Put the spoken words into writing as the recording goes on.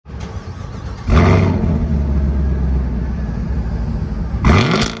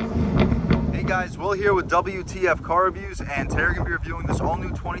guys, Will here with W.T.F car reviews, and today we're going to be reviewing this all-new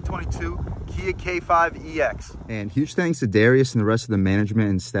 2022 Kia K5 EX. And huge thanks to Darius and the rest of the management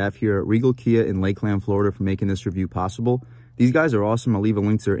and staff here at Regal Kia in Lakeland, Florida for making this review possible. These guys are awesome. I'll leave a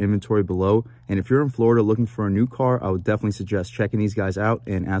link to their inventory below. And if you're in Florida looking for a new car, I would definitely suggest checking these guys out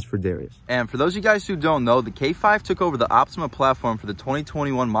and ask for Darius. And for those of you guys who don't know, the K5 took over the Optima platform for the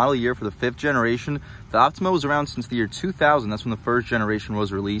 2021 model year for the 5th generation. The Optima was around since the year 2000. That's when the first generation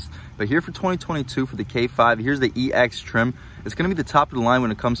was released. But here for 2022 for the K5, here's the EX trim. It's going to be the top of the line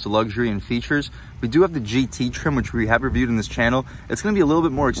when it comes to luxury and features. We do have the GT trim, which we have reviewed in this channel. It's going to be a little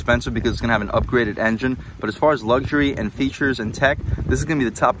bit more expensive because it's going to have an upgraded engine. But as far as luxury and features and tech, this is going to be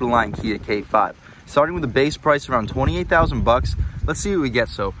the top of the line Kia K5. Starting with the base price around 28,000 bucks. Let's see what we get.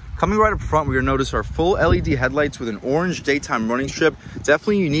 So coming right up front, we're going to notice our full LED headlights with an orange daytime running strip.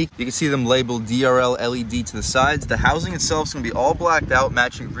 Definitely unique. You can see them labeled DRL LED to the sides. The housing itself is going to be all blacked out,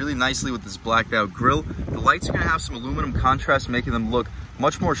 matching really nicely with this blacked out grille. The lights are going to have some aluminum contrast, making them look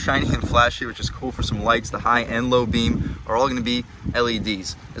much more shiny and flashy, which is cool for some lights. The high and low beam are all going to be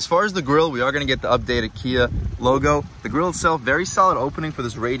LEDs. As far as the grille, we are going to get the updated Kia logo. The grille itself, very solid opening for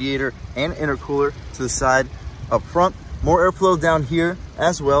this radiator and intercooler to the side. Up front, more airflow down here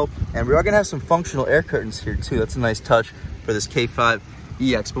as well. And we are going to have some functional air curtains here too. That's a nice touch for this K5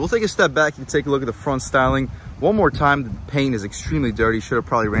 EX. But we'll take a step back and take a look at the front styling. One more time, the paint is extremely dirty. Should have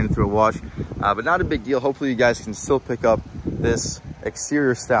probably ran it through a wash, but not a big deal. Hopefully you guys can still pick up this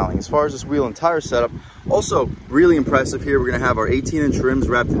exterior styling. As far as this wheel and tire setup, also really impressive here. We're going to have our 18-inch rims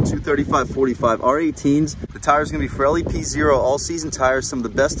wrapped in 235/45 R18s. The tires are going to be Pirelli P0 all-season tires, some of the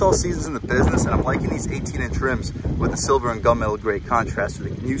best all-seasons in the business, and I'm liking these 18-inch rims with the silver and gunmetal gray contrast to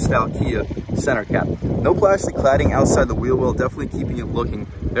the new style Kia center cap. No plastic cladding outside the wheel well, definitely keeping it looking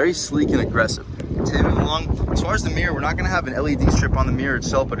very sleek and aggressive. Continuing along, as far as the mirror, we're not going to have an LED strip on the mirror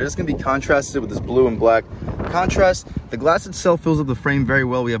itself, but it is going to be contrasted with this blue and black contrast. The glass itself fills up the frame very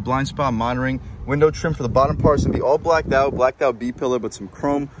well. We have blind spot monitoring. Window trim for the bottom part is going to be all blacked out B-pillar, but some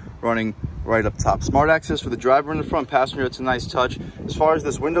chrome running right up top. Smart access for the driver and the front passenger. It's a nice touch. As far as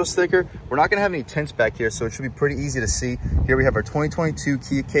this window sticker, we're not going to have any tints back here, so it should be pretty easy to see. Here we have our 2022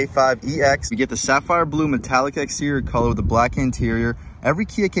 Kia K5 EX. We get the sapphire blue metallic exterior color with the black interior. Every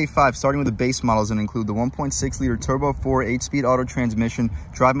Kia K5, starting with the base model, is going to include the 1.6-liter Turbo 4 8-speed auto transmission,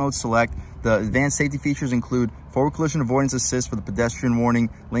 drive mode select. The advanced safety features include forward collision avoidance assist for the pedestrian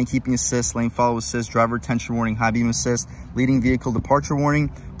warning, lane keeping assist, lane follow assist, driver attention warning, high beam assist, leading vehicle departure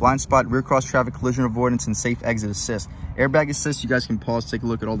warning, blind spot, rear cross traffic collision avoidance, and safe exit assist. Airbag assist, you guys can pause, take a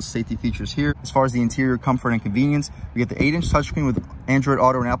look at all the safety features here. As far as the interior comfort and convenience, we get the 8-inch touchscreen with Android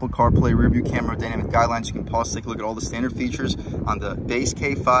Auto and Apple CarPlay, rear view camera, dynamic guidelines. You can pause, take a look at all the standard features on the base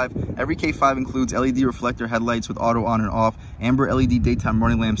K5. Every K5 includes LED reflector headlights with auto on and off, amber LED daytime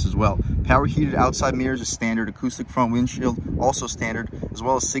running lamps as well. Power heated outside mirrors is standard, acoustic front windshield also standard, as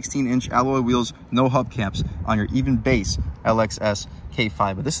well as 16-inch alloy wheels, no hubcaps on your even base LXS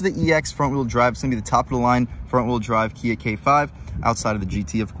K5. But this is the EX front wheel drive. It's going to be the top of the line front wheel drive Kia K5 outside of the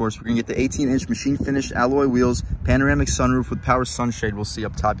GT. Of course, we're going to get the 18-inch machine finished alloy wheels, panoramic sunroof with power sunshade. We'll see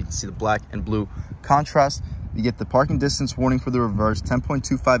up top, you can see the black and blue contrast. You get the parking distance warning for the reverse,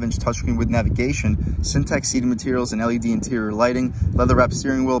 10.25-inch touchscreen with navigation, Syntex seating materials and LED interior lighting, leather-wrapped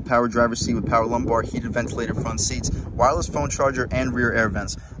steering wheel, power driver's seat with power lumbar, heated ventilated front seats, wireless phone charger, and rear air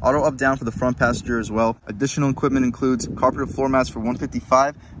vents. Auto up-down for the front passenger as well. Additional equipment includes carpeted floor mats for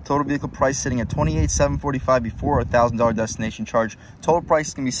 $155. Total vehicle price sitting at $28,745 before a $1,000 destination charge. Total price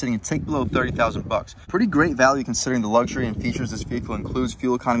is going to be sitting a tick below 30,000 bucks. Pretty great value considering the luxury and features this vehicle includes.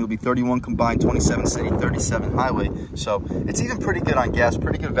 Fuel economy will be 31 combined, 27 city, 37 highway. So it's even pretty good on gas,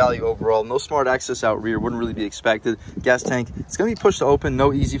 pretty good value overall. No smart access out rear, wouldn't really be expected. Gas tank, it's going to be pushed to open,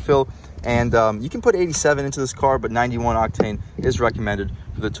 no easy fill. And you can put 87 into this car, but 91 octane is recommended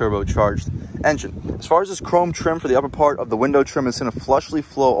for the turbocharged engine. As far as this chrome trim for the upper part of the window trim, it's going to flushly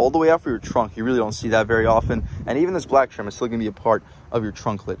flow all the way out for your trunk. You really don't see that very often. And even this black trim is still going to be a part of your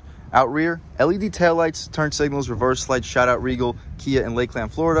trunk lid. Out rear, LED taillights, turn signals, reverse lights, shout out Regal Kia in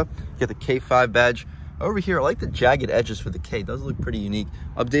Lakeland, Florida. You get the K5 badge. Over here, I like the jagged edges for the K. It does look pretty unique.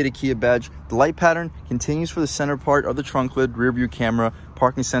 Updated Kia badge. The light pattern continues for the center part of the trunk lid, rear view camera,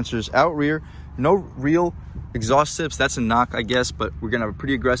 parking sensors out rear. No real exhaust tips. That's a knock, I guess, but we're going to have a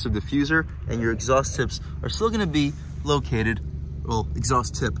pretty aggressive diffuser, and your exhaust tips are still going to be located. Well,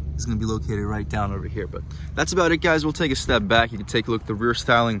 exhaust tip is going to be located right down over here. But that's about it, guys. We'll take a step back. You can take a look at the rear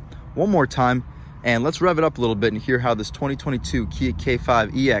styling one more time, and let's rev it up a little bit and hear how this 2022 Kia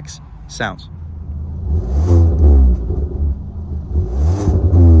K5 EX sounds.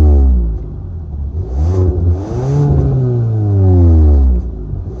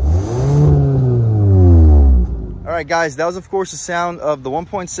 right, guys, that was, of course, the sound of the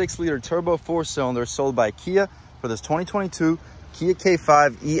 1.6 liter turbo 4-cylinder sold by Kia for this 2022 Kia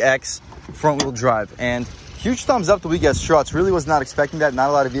K5 EX front-wheel drive. And huge thumbs up that we get struts. Really was not expecting that. Not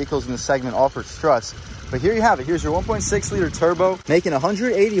a lot of vehicles in the segment offer struts. But here you have it. Here's your 1.6 liter turbo, making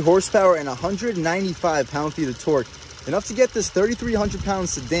 180 horsepower and 195 pound-feet of torque. Enough to get this 3,300 pound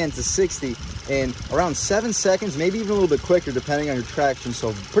sedan to 60 in around 7 seconds, maybe even a little bit quicker depending on your traction.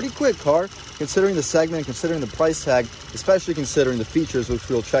 So pretty quick car considering the segment, considering the price tag, especially considering the features, which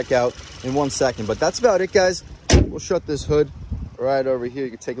we'll check out in 1 second. But that's about it, guys. We'll shut this hood right over here.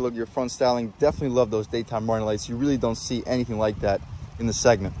 You can take a look at your front styling. Definitely love those daytime running lights. You really don't see anything like that in the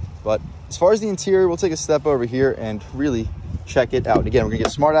segment. But as far as the interior, we'll take a step over here and really check it out. Again, we're gonna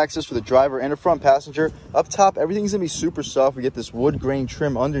get smart access for the driver and a front passenger. Up top, everything's gonna be super soft. We get this wood grain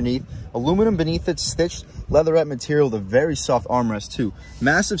trim underneath, aluminum beneath it, stitched leatherette material with a very soft armrest too.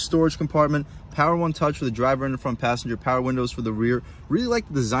 Massive storage compartment, power one touch for the driver and the front passenger, power windows for the rear. Really like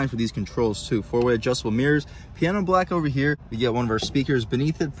the design for these controls too. 4-way adjustable mirrors, piano black over here. We get one of our speakers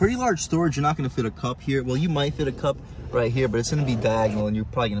beneath it. Pretty large storage. You're not gonna fit a cup here. Well, you might fit a cup right here, but it's gonna be diagonal and you're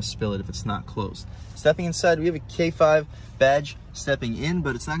probably gonna spill it if it's not closed. Stepping inside, we have a K5 badge stepping in,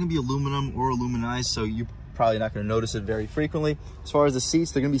 but it's not gonna be aluminum or aluminized, so you're probably not gonna notice it very frequently. As far as the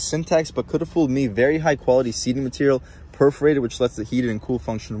seats, they're gonna be Syntax, but could have fooled me. Very high quality seating material, perforated, which lets the heated and cool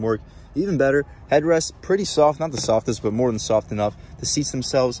function work even better. Headrest, pretty soft, not the softest, but more than soft enough. The seats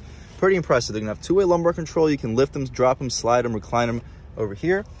themselves, pretty impressive. They're gonna have 2-way lumbar control. You can lift them, drop them, slide them, recline them over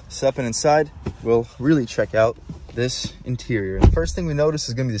here. Stepping inside, we'll really check out this interior. And the first thing we notice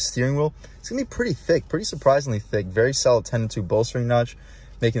is gonna be the steering wheel. It's gonna be pretty thick, pretty surprisingly thick. Very solid 10-2 bolstering notch,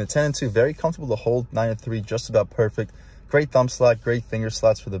 making the 10-2 very comfortable to hold. 9-3, just about perfect. Great thumb slot, great finger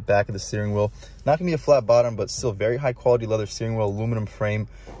slots for the back of the steering wheel. Not gonna be a flat bottom, but still very high quality leather steering wheel, aluminum frame.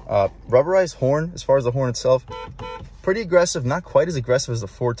 Rubberized horn. As far as the horn itself, pretty aggressive, not quite as aggressive as the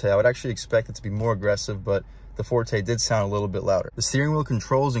Forte. I would actually expect it to be more aggressive, but the Forte did sound a little bit louder. The steering wheel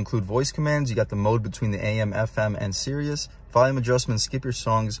controls include voice commands. You got the mode between the AM, FM, and Sirius. Volume adjustment, skip your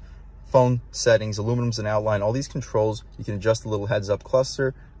songs, phone settings, aluminums and outline. All these controls, you can adjust the little heads-up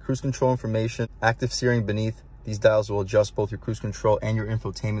cluster, cruise control information, active steering beneath. These dials will adjust both your cruise control and your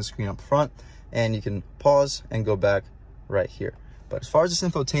infotainment screen up front. And you can pause and go back right here. But as far as this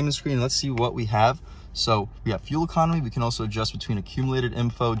infotainment screen, let's see what we have. So we have fuel economy. We can also adjust between accumulated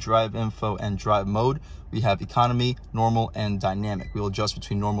info, drive info, and drive mode. We have economy, normal, and dynamic. We'll adjust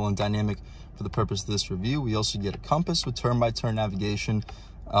between normal and dynamic for the purpose of this review. We also get a compass with turn-by-turn navigation,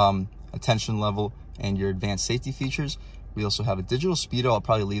 attention level, and your advanced safety features. We also have a digital speedo. I'll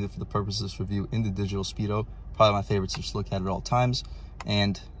probably leave it for the purpose of this review in the digital speedo. Probably my favorite to just look at all times.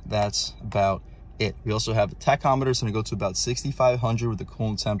 And that's about it. We also have a tachometer. It's going to go to about 6,500 with the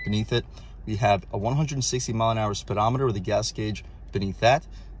coolant temp beneath it. We have a 160 mile an hour speedometer with a gas gauge beneath that.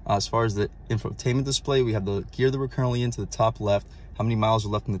 As far as the infotainment display, we have the gear that we're currently in to the top left, how many miles are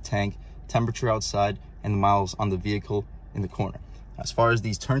left in the tank, temperature outside, and the miles on the vehicle in the corner. As far as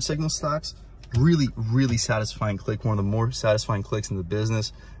these turn signal stocks, really satisfying click, one of the more satisfying clicks in the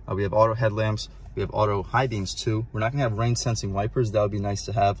business. We have auto headlamps, we have auto high beams too. We're not gonna have rain sensing wipers. That would be nice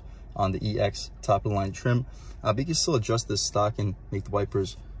to have on the EX top of the line trim, but you can still adjust this stock and make the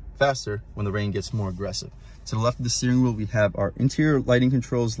wipers faster when the rain gets more aggressive. To the left of the steering wheel, we have our interior lighting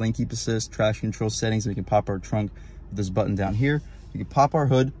controls, lane keep assist, traction control settings, and we can pop our trunk with this button down here. We can pop our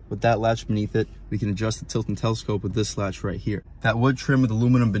hood with that latch beneath it. We can adjust the tilt and telescope with this latch right here. That wood trim with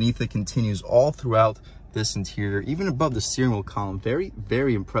aluminum beneath it continues all throughout this interior, even above the steering wheel column.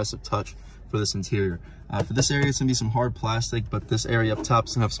 Very impressive touch for this interior. For this area, it's gonna be some hard plastic, but this area up top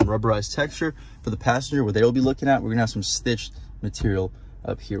is gonna have some rubberized texture. For the passenger, where they'll be looking at, we're gonna have some stitched material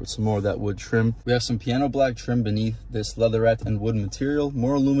up here with some more of that wood trim. We have some piano black trim beneath this leatherette and wood material,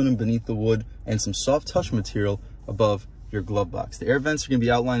 more aluminum beneath the wood, and some soft touch material above your glove box. The air vents are going to be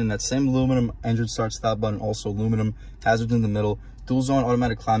outlined in that same aluminum engine start stop button, also aluminum, hazard in the middle, dual zone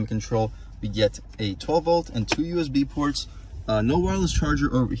automatic climate control. We get a 12 volt and 2 USB ports. No wireless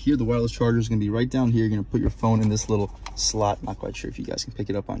charger over here. The wireless charger is going to be right down here. You're going to put your phone in this little slot. Not quite sure if you guys can pick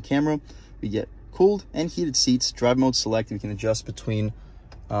it up on camera. We get cooled and heated seats, drive mode select. We can adjust between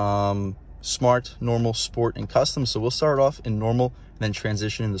smart, normal, sport, and custom. So we'll start off in normal and then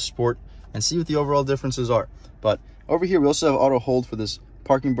transition into sport and see what the overall differences are. But over here, we also have auto hold for this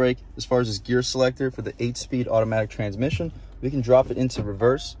parking brake. As far as this gear selector for the 8-speed automatic transmission, we can drop it into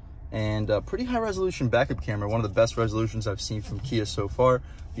reverse, and pretty high resolution backup camera, one of the best resolutions I've seen from Kia so far,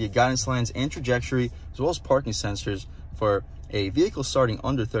 via guidance lines and trajectory, as well as parking sensors for a vehicle starting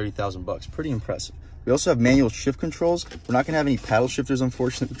under 30,000 bucks. Pretty impressive. We also have manual shift controls. We're not gonna have any paddle shifters,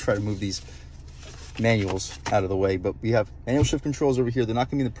 unfortunately. We try to move these manuals out of the way, but we have manual shift controls over here. They're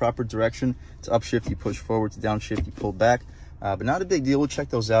not going to be in the proper direction. To upshift, you push forward. To downshift, you pull back. But not a big deal. We'll check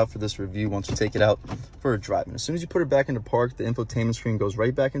those out for this review once we take it out for a drive. And as soon as you put it back into park, the infotainment screen goes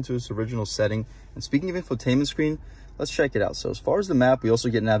right back into its original setting. And speaking of infotainment screen, let's check it out. So as far as the map, we also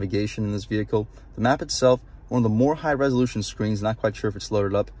get navigation in this vehicle. The map itself, one of the more high resolution screens. Not quite sure if it's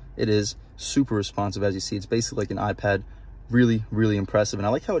loaded up. It is super responsive. As you see, it's basically like an iPad. Really, really impressive. And I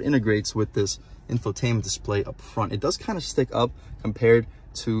like how it integrates with this infotainment display up front. It does kind of stick up compared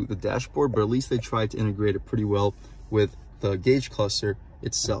to the dashboard, but at least they tried to integrate it pretty well with the gauge cluster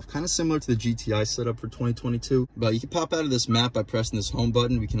itself. Kind of similar to the GTI setup for 2022. But you can pop out of this map by pressing this home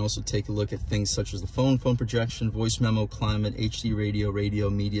button. We can also take a look at things such as the phone projection, voice memo, climate, HD radio,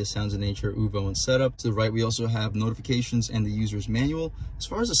 media, sounds of nature, UVO, and setup. To the right, we also have notifications and the user's manual. As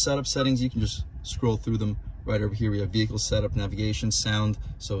far as the setup settings, you can just scroll through them. Right over here, we have vehicle setup, navigation, sound,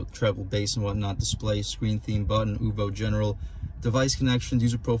 so treble, bass, and whatnot, display, screen theme, button, UVO, general, device connections,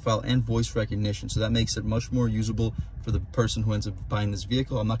 user profile, and voice recognition. So that makes it much more usable for the person who ends up buying this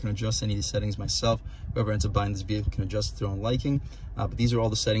vehicle. I'm not going to adjust any of these settings myself. Whoever ends up buying this vehicle can adjust to their own liking. But these are all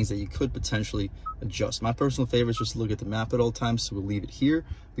the settings that you could potentially adjust. My personal favorite is just to look at the map at all times, so we'll leave it here.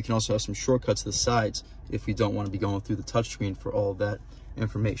 We can also have some shortcuts to the sides if we don't want to be going through the touchscreen for all of that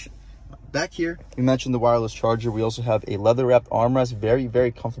information. Back here, we mentioned the wireless charger. We also have a leather-wrapped armrest, very,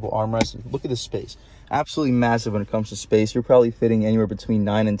 very comfortable armrest. Look at this space. Absolutely massive when it comes to space. You're probably fitting anywhere between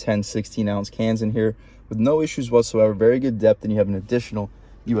 9 and 10 16-ounce cans in here with no issues whatsoever. Very good depth, and you have an additional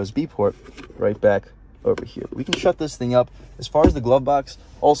USB port right back over here. We can shut this thing up. As far as the glove box,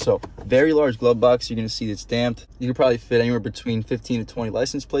 also very large glove box. You're going to see it's damped. You can probably fit anywhere between 15 to 20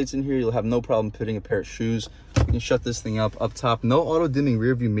 license plates in here. You'll have no problem fitting a pair of shoes. You can shut this thing up top. No auto dimming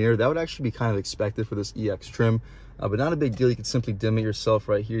rear view mirror. That would actually be kind of expected for this EX trim, but not a big deal. You can simply dim it yourself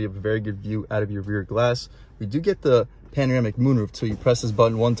right here. You have a very good view out of your rear glass. We do get the panoramic moonroof too. You press this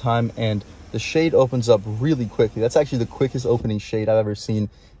button one time and the shade opens up really quickly. That's actually the quickest opening shade I've ever seen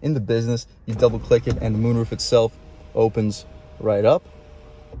in the business. You double click it and the moonroof itself opens right up.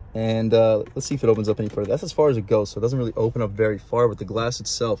 And let's see if it opens up any further. That's as far as it goes, so it doesn't really open up very far, but the glass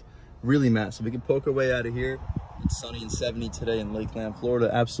itself, really massive. We can poke our way out of here. It's sunny and 70 today in Lakeland, Florida.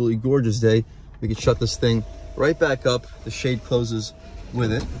 Absolutely gorgeous day. We can shut this thing right back up. The shade closes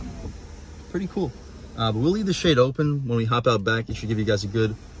with it. Pretty cool. But we'll leave the shade open. When we hop out back, it should give you guys a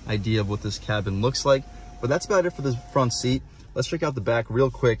good idea of what this cabin looks like. But that's about it for this front seat. Let's check out the back real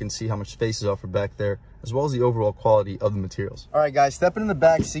quick and see how much space is offered back there, as well as the overall quality of the materials. All right, guys, stepping in the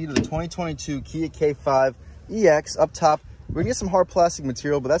back seat of the 2022 Kia K5 EX. Up top, we're gonna get some hard plastic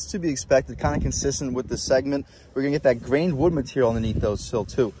material, but that's to be expected, kind of consistent with this segment. We're gonna get that grained wood material underneath those still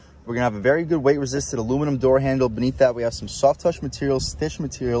too. We're gonna have a very good weight-resisted aluminum door handle. Beneath that, we have some soft touch material, stitch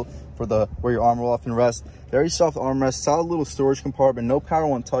material for the where your arm will often rest. Very soft armrest, solid little storage compartment, no power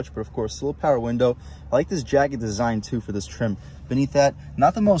one touch, but of course still a power window. I like this jagged design too for this trim. Beneath that,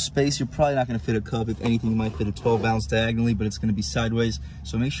 not the most space. You're probably not gonna fit a cup. If anything, you might fit a 12-ounce diagonally, but it's gonna be sideways.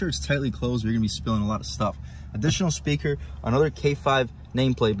 So make sure it's tightly closed or you're gonna be spilling a lot of stuff. Additional speaker, another K5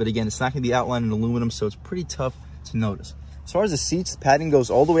 nameplate, but again, it's not gonna be outlined in aluminum, so it's pretty tough to notice. As far as the seats, the padding goes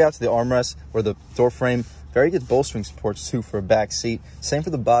all the way out to the armrest or the door frame. Very good bolstering supports too for a back seat. Same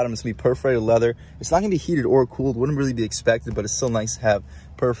for the bottom. It's gonna be perforated leather. It's not gonna be heated or cooled. Wouldn't really be expected, but it's still nice to have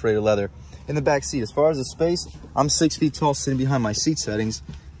perforated leather in the back seat. As far as the space, I'm 6 feet tall sitting behind my seat settings,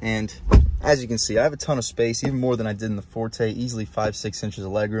 and as you can see, I have a ton of space, even more than I did in the Forte. Easily 5-6 inches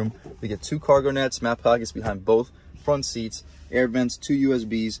of legroom. We get 2 cargo nets, map pockets behind both front seats, air vents, 2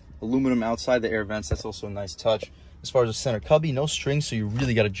 USBs, aluminum outside the air vents. That's also a nice touch. As far as the center cubby, no strings, so you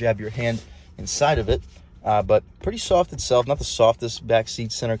really got to jab your hand inside of it. But pretty soft itself, not the softest back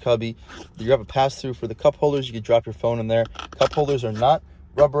seat center cubby. You have a pass-through for the cup holders. You can drop your phone in there. Cup holders are not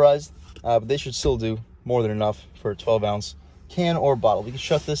rubberized, but they should still do more than enough for a 12-ounce can or bottle. We can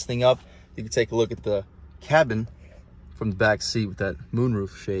shut this thing up. You can take a look at the cabin from the back seat with that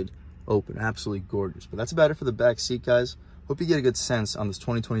moonroof shade open. Absolutely gorgeous. But that's about it for the back seat, guys. Hope you get a good sense on this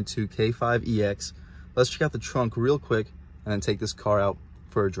 2022 K5 EX. Let's check out the trunk real quick and then take this car out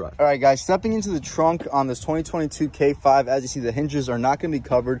for a drive. All right, guys, stepping into the trunk on this 2022 K5, as you see, the hinges are not going to be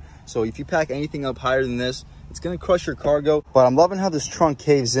covered. So if you pack anything up higher than this, it's going to crush your cargo. But I'm loving how this trunk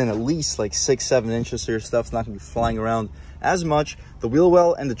caves in at least like 6-7 inches, so your stuff's not going to be flying around as much. The wheel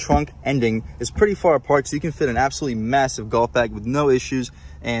well and the trunk ending is pretty far apart, so you can fit an absolutely massive golf bag with no issues.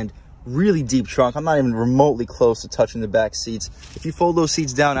 And really deep trunk. I'm not even remotely close to touching the back seats. If you fold those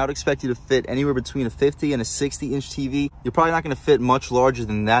seats down, I would expect you to fit anywhere between a 50 and a 60-inch TV. You're probably not going to fit much larger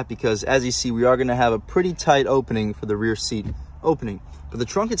than that because, as you see, we are going to have a pretty tight opening for the rear seat opening. But the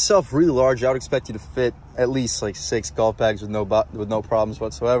trunk itself really large. I would expect you to fit at least like 6 golf bags with no problems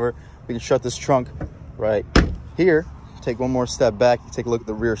whatsoever. We can shut this trunk right here. Take one more step back, take a look at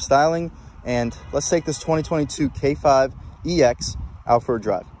the rear styling, and let's take this 2022 K5 EX out for a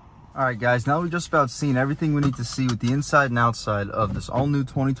drive. All right, guys, now we've just about seen everything we need to see with the inside and outside of this all-new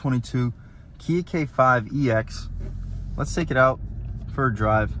 2022 Kia K5 EX. Let's take it out for a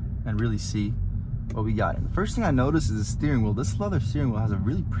drive and really see what we got. And the first thing I noticed is the steering wheel. This leather steering wheel has a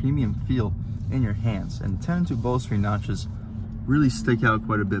really premium feel in your hands, and the 10 2 bolstering notches really stick out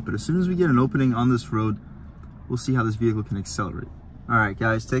quite a bit. But as soon as we get an opening on this road, we'll see how this vehicle can accelerate. All right,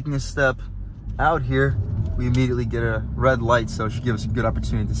 guys, taking a step out here, we immediately get a red light, so it should give us a good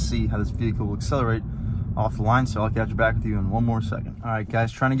opportunity to see how this vehicle will accelerate off the line. So I'll catch you back with you in one more second. All right,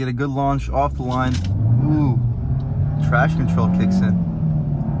 guys, trying to get a good launch off the line. Ooh, traction control kicks in.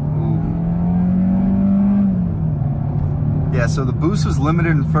 Ooh. Yeah, so the boost was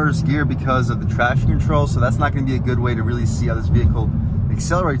limited in first gear because of the traction control, so that's not going to be a good way to really see how this vehicle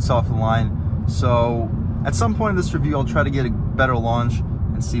accelerates off the line. So at some point in this review, I'll try to get a better launch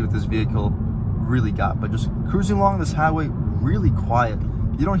and see what this vehicle really got. But just cruising along this highway, really quiet.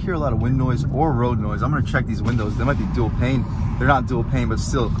 You don't hear a lot of wind noise or road noise. I'm gonna check these windows. They might be dual pane. They're not dual pane, but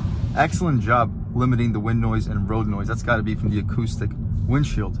still, excellent job limiting the wind noise and road noise. That's gotta be from the acoustic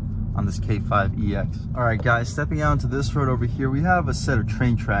windshield on this K5 EX. All right, guys, stepping out into this road over here, we have a set of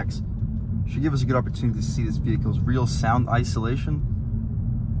train tracks. Should give us a good opportunity to see this vehicle's real sound isolation.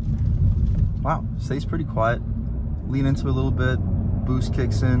 Wow, stays pretty quiet. Lean into it a little bit, boost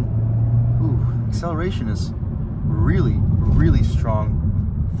kicks in. Ooh, acceleration is really, really strong.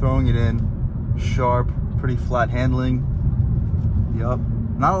 Throwing it in, sharp, pretty flat handling. Yup,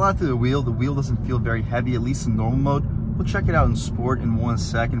 not a lot through the wheel. The wheel doesn't feel very heavy, at least in normal mode. We'll check it out in sport in 1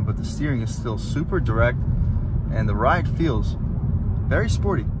 second, but the steering is still super direct and the ride feels very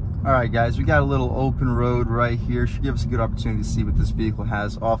sporty. All right, guys, we got a little open road right here. Should give us a good opportunity to see what this vehicle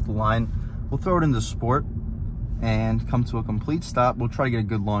has off the line. We'll throw it into sport and come to a complete stop. We'll try to get a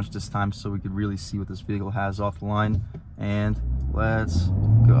good launch this time so we could really see what this vehicle has off the line. And let's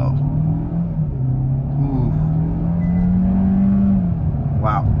go. Ooh.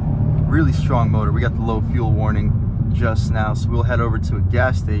 Wow, really strong motor. We got the low fuel warning just now, so we'll head over to a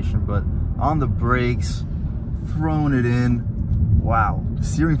gas station, but on the brakes, throwing it in. Wow, the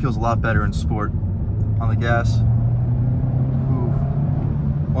steering feels a lot better in sport. On the gas, ooh.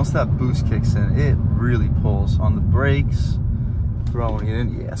 Once that boost kicks in, it really pulls. On the brakes, throwing it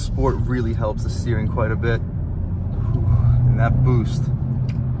in. Yeah, sport really helps the steering quite a bit. And that boost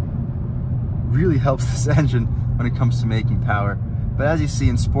really helps this engine when it comes to making power. But as you see,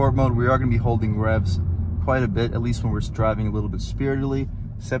 in sport mode, we are going to be holding revs quite a bit, at least when we're driving a little bit spiritedly.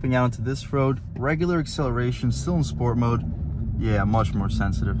 Stepping out into this road, regular acceleration, still in sport mode. Yeah, much more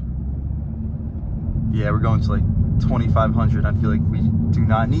sensitive. Yeah, we're going to like 2,500. I feel like we do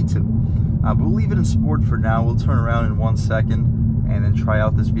not need to. But we'll leave it in sport for now. We'll turn around in 1 second and then try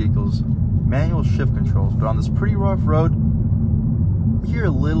out this vehicle's manual shift controls. But on this pretty rough road, you hear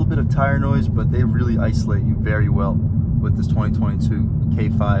a little bit of tire noise, but they really isolate you very well with this 2022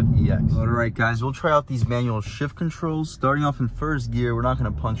 K5 EX. All right, guys, we'll try out these manual shift controls. Starting off in first gear, we're not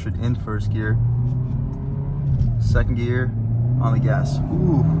going to punch it in first gear. Second gear, on the gas.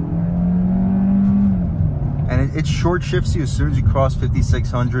 Ooh. And it short shifts you as soon as you cross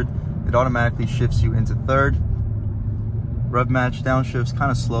 5,600. It automatically shifts you into third. Rev match downshifts,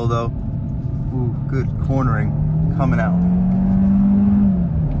 kind of slow though. Ooh, good cornering coming out.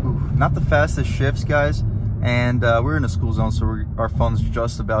 Ooh, not the fastest shifts, guys. And we're in a school zone, so our fun's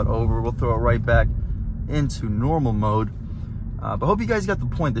just about over. We'll throw it right back into normal mode. But hope you guys got the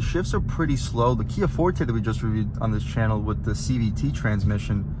point. The shifts are pretty slow. The Kia Forte that we just reviewed on this channel with the CVT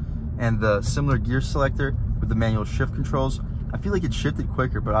transmission and the similar gear selector with the manual shift controls, I feel like it shifted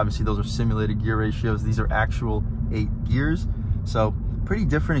quicker, but obviously those are simulated gear ratios. These are actual 8 gears. So pretty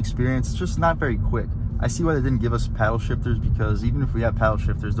different experience. It's just not very quick. I see why they didn't give us paddle shifters, because even if we had paddle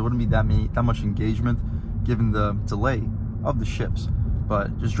shifters, there wouldn't be that much engagement given the delay of the shifts.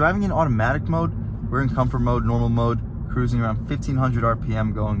 But just driving in automatic mode, we're in comfort mode, normal mode, cruising around 1,500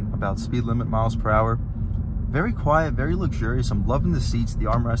 RPM, going about speed limit miles per hour. Very quiet, very luxurious. I'm loving the seats. The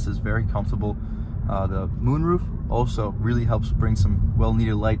armrest is very comfortable. The moonroof also really helps bring some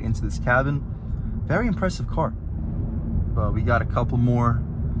well-needed light into this cabin. Very impressive car. But we got a couple more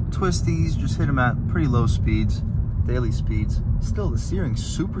twisties, just hit them at pretty low speeds, daily speeds. Still, the steering's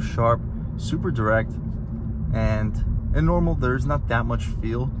super sharp, super direct, and in normal, there's not that much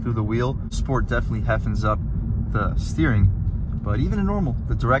feel through the wheel. Sport definitely heffens up the steering, but even in normal,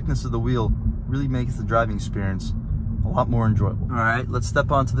 the directness of the wheel really makes the driving experience a lot more enjoyable. All right, let's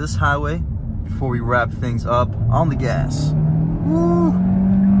step onto this highway before we wrap things up. On the gas. Woo!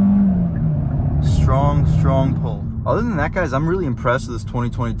 Strong pull. Other than that, guys, I'm really impressed with this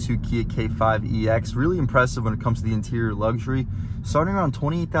 2022 Kia K5 EX. Really impressive when it comes to the interior luxury. Starting around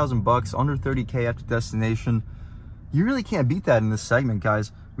 28,000 bucks, under 30K after destination. You really can't beat that in this segment,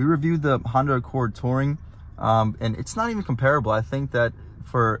 guys. We reviewed the Honda Accord Touring, and it's not even comparable. I think that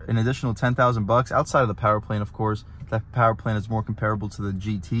for an additional 10,000 bucks, outside of the power plane, of course, that power plane is more comparable to the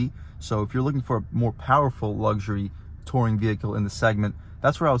GT. So if you're looking for a more powerful luxury touring vehicle in the segment,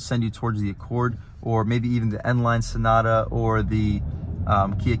 that's where I would send you towards the Accord, or maybe even the N-Line Sonata, or the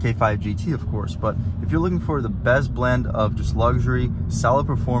Kia K5 GT, of course. But if you're looking for the best blend of just luxury, solid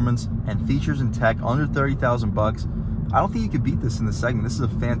performance, and features and tech under 30,000 bucks, I don't think you could beat this in the segment. This is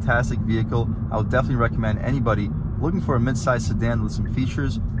a fantastic vehicle. I would definitely recommend anybody looking for a mid-size sedan with some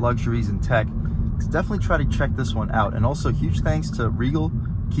features, luxuries, and tech to definitely try to check this one out. And also, huge thanks to Regal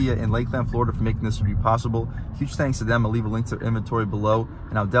Kia in Lakeland, Florida for making this review possible. Huge thanks to them. I'll leave a link to their inventory below,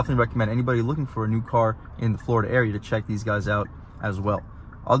 and I would definitely recommend anybody looking for a new car in the Florida area to check these guys out as well.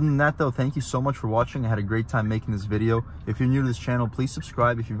 Other than that, though, thank you so much for watching. I had a great time making this video. If you're new to this channel, please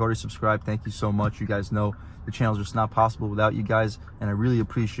subscribe. If you've already subscribed, thank you so much. You guys know the channel is just not possible without you guys, and I really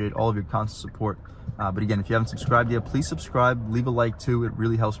appreciate all of your constant support. But again, if you haven't subscribed yet, please subscribe. Leave a like too. It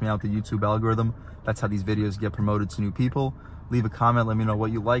really helps me out with the YouTube algorithm. That's how these videos get promoted to new people. Leave a comment, let me know what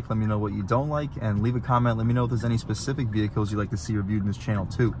you like, let me know what you don't like, and leave a comment, let me know if there's any specific vehicles you'd like to see reviewed in this channel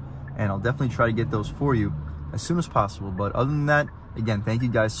too. And I'll definitely try to get those for you as soon as possible. But other than that, again, thank you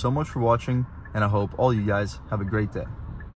guys so much for watching, and I hope all you guys have a great day.